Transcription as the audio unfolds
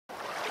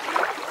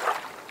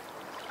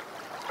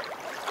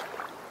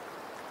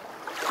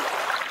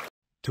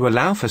To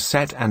allow for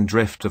set and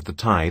drift of the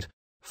tide,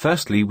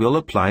 firstly we'll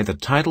apply the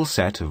tidal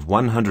set of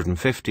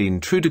 115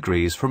 true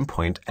degrees from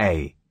point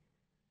A.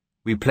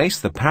 We place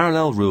the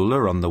parallel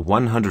ruler on the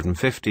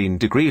 115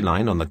 degree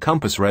line on the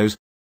compass rose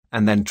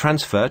and then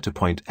transfer to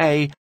point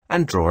A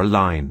and draw a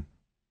line.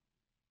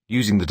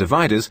 Using the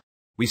dividers,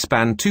 we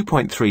span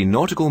 2.3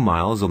 nautical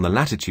miles on the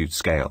latitude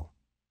scale.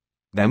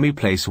 Then we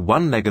place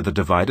one leg of the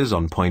dividers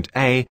on point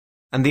A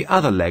and the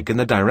other leg in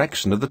the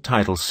direction of the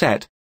tidal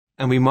set,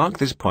 and we mark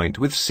this point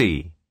with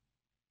C.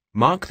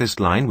 Mark this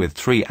line with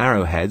 3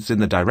 arrowheads in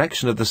the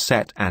direction of the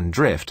set and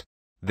drift.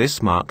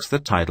 This marks the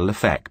tidal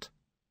effect.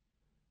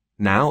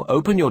 Now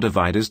open your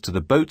dividers to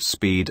the boat's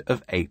speed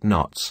of 8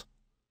 knots.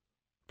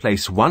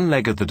 Place one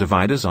leg of the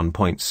dividers on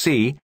point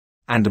C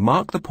and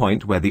mark the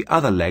point where the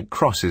other leg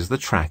crosses the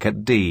track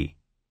at D.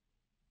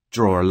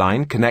 Draw a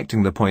line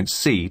connecting the point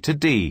C to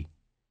D.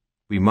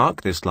 We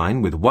mark this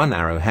line with one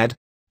arrowhead,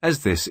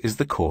 as this is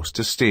the course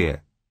to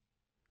steer.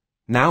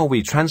 Now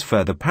we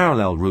transfer the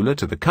parallel ruler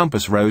to the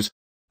compass rose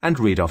and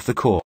read off the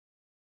course.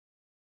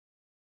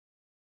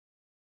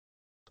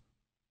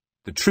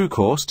 The true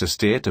course to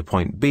steer to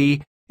point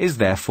B is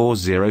therefore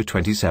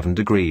 0.27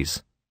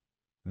 degrees.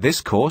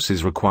 This course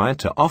is required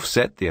to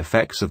offset the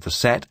effects of the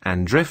set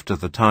and drift of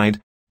the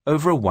tide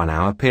over a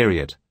 1-hour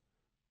period.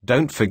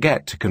 Don't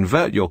forget to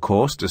convert your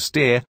course to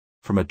steer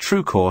from a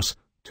true course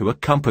to a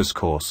compass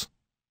course.